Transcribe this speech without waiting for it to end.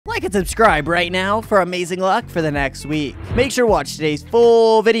Like and subscribe right now for amazing luck for the next week. Make sure to watch today's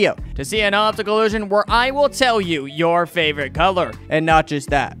full video to see an optical illusion where I will tell you your favorite color. And not just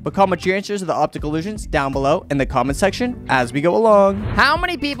that, but comment your answers to the optical illusions down below in the comment section as we go along. How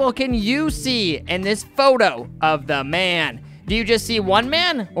many people can you see in this photo of the man? Do you just see one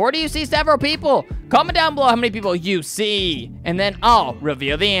man, or do you see several people? Comment down below how many people you see, and then I'll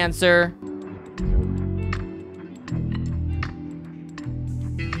reveal the answer.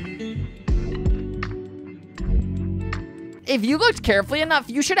 If you looked carefully enough,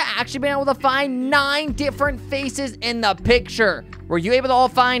 you should have actually been able to find 9 different faces in the picture. Were you able to all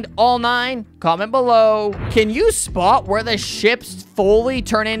find all 9? Comment below. Can you spot where the ships fully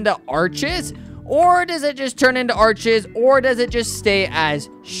turn into arches? Or does it just turn into arches, or does it just stay as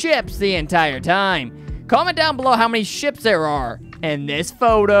ships the entire time? Comment down below how many ships there are in this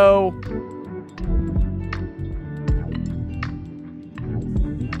photo.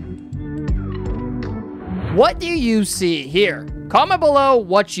 What do you see here? Comment below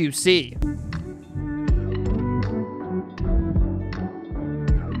what you see.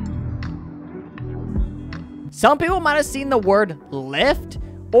 Some people might have seen the word lift,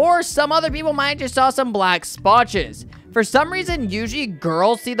 or some other people might have just saw some black spotches. For some reason, usually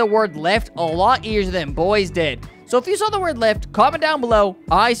girls see the word lift a lot easier than boys did. So if you saw the word lift, comment down below,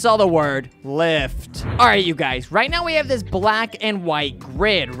 I saw the word lift. All right, you guys, right now we have this black and white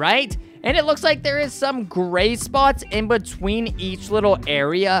grid, right? And it looks like there is some gray spots in between each little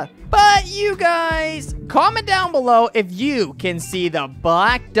area. But you guys, comment down below if you can see the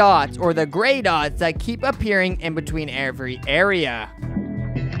black dots or the gray dots that keep appearing in between every area.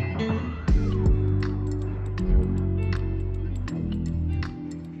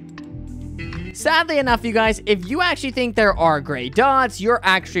 Sadly enough, you guys, if you actually think there are gray dots, you're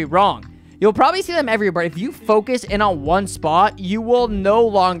actually wrong. You'll probably see them everywhere, but if you focus in on one spot, you will no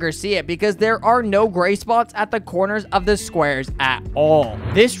longer see it because there are no gray spots at the corners of the squares at all.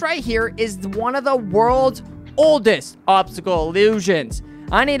 This right here is one of the world's oldest optical illusions.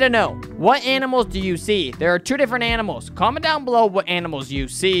 I need to know, what animals do you see? There are 2 different animals. Comment down below what animals you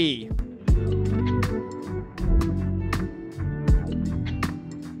see.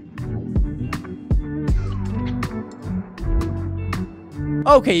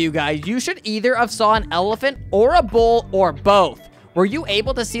 Okay, you guys, you should either have saw an elephant or a bull or both. Were you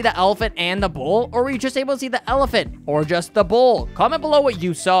able to see the elephant and the bull, or were you just able to see the elephant or just the bull? Comment below what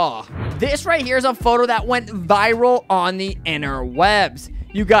you saw. This right here is a photo that went viral on the interwebs.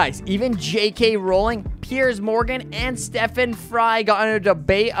 You guys, even J.K. Rowling, Piers Morgan, and Stephen Fry got in a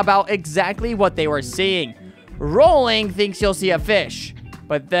debate about exactly what they were seeing. Rowling thinks you'll see a fish,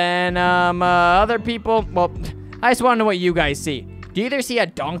 but then other people, well, I just want to know what you guys see. Do you either see a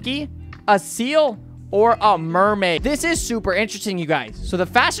donkey, a seal, or a mermaid? This is super interesting, you guys. So the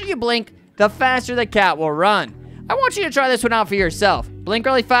faster you blink, the faster the cat will run. I want you to try this one out for yourself. Blink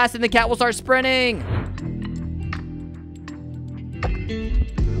really fast and the cat will start sprinting.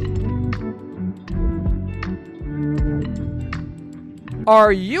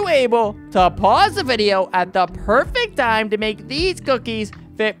 Are you able to pause the video at the perfect time to make these cookies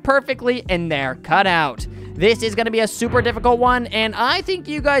fit perfectly in their cutout? This is going to be a super difficult one, and I think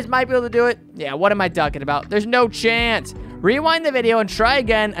you guys might be able to do it. Yeah, what am I talking about? There's no chance. Rewind the video and try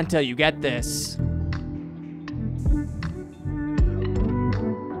again until you get this.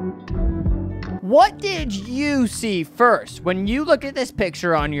 What did you see first when you look at this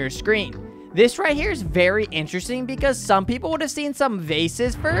picture on your screen? This right here is very interesting because some people would have seen some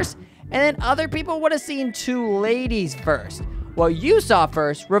vases first, and then other people would have seen 2 ladies first. What you saw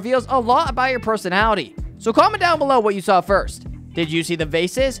first reveals a lot about your personality. So comment down below what you saw first. Did you see the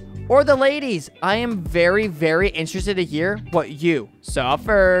vases or the ladies? I am very, very interested to hear what you saw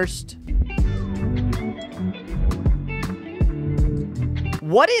first.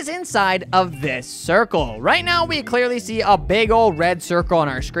 What is inside of this circle? Right now, we clearly see a big old red circle on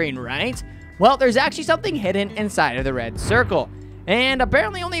our screen, right? Well, there's actually something hidden inside of the red circle. And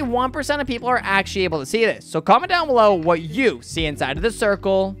apparently only 1% of people are actually able to see this. So comment down below what you see inside of the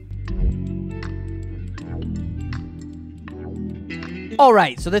circle.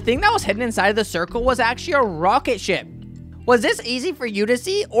 Alright, so the thing that was hidden inside of the circle was actually a rocket ship. Was this easy for you to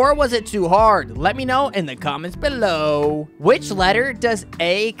see, or was it too hard? Let me know in the comments below. Which letter does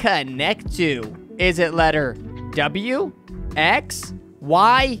A connect to? Is it letter W, X,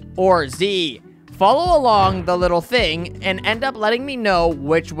 Y, or Z? Follow along the little thing and end up letting me know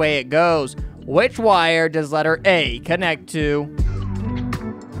which way it goes. Which wire does letter A connect to?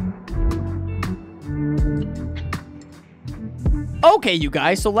 Okay, you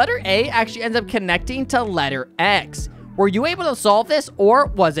guys, so letter A actually ends up connecting to letter X. Were you able to solve this, or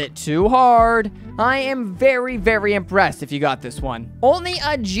was it too hard? I am very, very impressed if you got this one. Only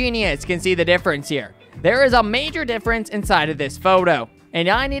a genius can see the difference here. There is a major difference inside of this photo, and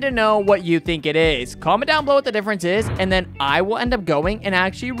I need to know what you think it is. Comment down below what the difference is, and then I will end up going and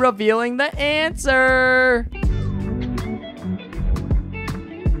actually revealing the answer.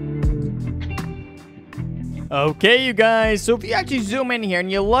 Okay, you guys, so if you actually zoom in here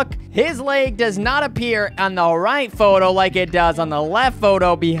and you look, his leg does not appear on the right photo like it does on the left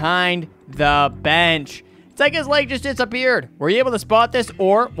photo behind the bench. It's like his leg just disappeared. Were you able to spot this,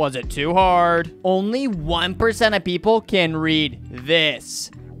 or was it too hard? Only 1% of people can read this.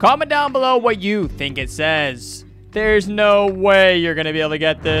 Comment down below what you think it says. There's no way you're gonna be able to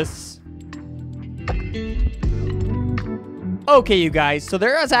get this. Okay, you guys, so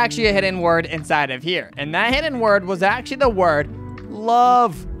there is actually a hidden word inside of here, and that hidden word was actually the word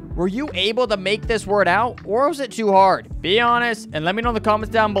love. Were you able to make this word out, or was it too hard? Be honest, and let me know in the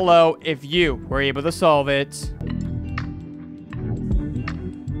comments down below if you were able to solve it.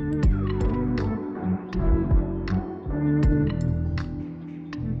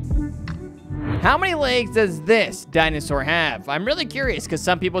 How many legs does this dinosaur have? I'm really curious because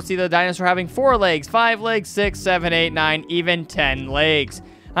some people see the dinosaur having 4 legs, 5 legs, 6, 7, 8, 9, even 10 legs.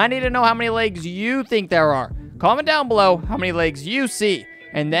 I need to know how many legs you think there are. Comment down below how many legs you see,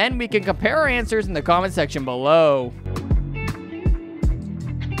 and then we can compare our answers in the comment section below.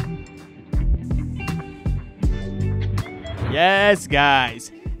 Yes,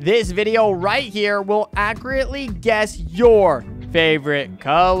 guys. This video right here will accurately guess your favorite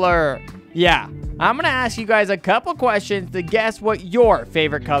color. Yeah, I'm gonna ask you guys a couple questions to guess what your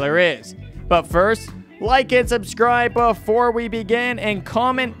favorite color is. But first, like and subscribe before we begin, and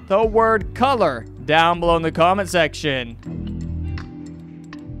comment the word color down below in the comment section.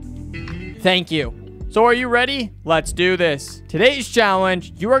 Thank you. So are you ready? Let's do this. Today's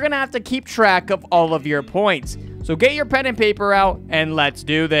challenge, you are gonna have to keep track of all of your points. So get your pen and paper out and let's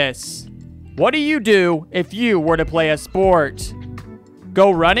do this. What do you do if you were to play a sport?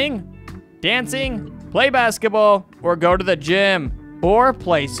 Go running? Dancing, play basketball, or go to the gym, or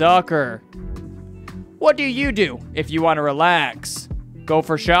play soccer? What do you do if you want to relax? Go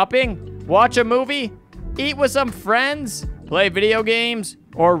for shopping, watch a movie, eat with some friends, play video games,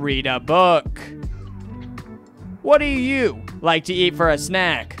 or read a book? What do you like to eat for a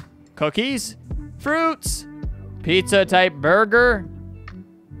snack? Cookies, fruits, pizza type burger,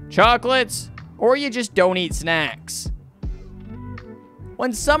 chocolates, or you just don't eat snacks?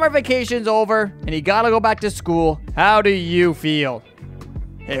 When summer vacation's over and you gotta go back to school, how do you feel?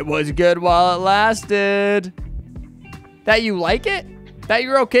 It was good while it lasted. That you like it? That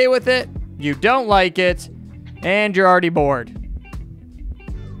you're okay with it? You don't like it? And you're already bored.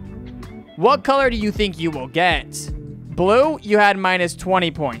 What color do you think you will get? Blue, you had minus 20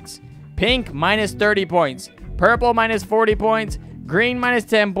 points. Pink, minus 30 points. Purple, minus 40 points. Green, minus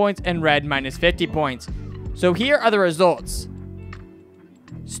 10 points. And red, minus 50 points. So here are the results.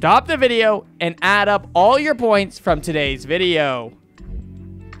 Stop the video and add up all your points from today's video.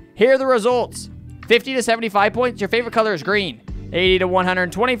 Here are the results. 50 to 75 points, your favorite color is green. 80 to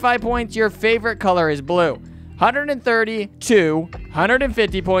 125 points, your favorite color is blue. 130 to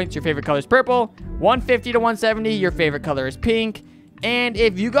 150 points, your favorite color is purple. 150 to 170, your favorite color is pink. And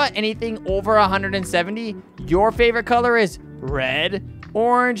if you got anything over 170, your favorite color is red,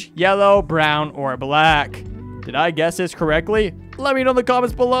 orange, yellow, brown, or black. Did I guess this correctly? Let me know in the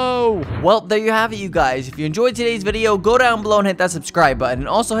comments below. Well, there you have it, you guys. If you enjoyed today's video, go down below and hit that subscribe button, and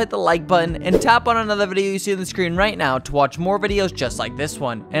also hit the like button, and tap on another video you see on the screen right now to watch more videos just like this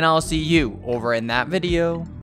one. And I'll see you over in that video.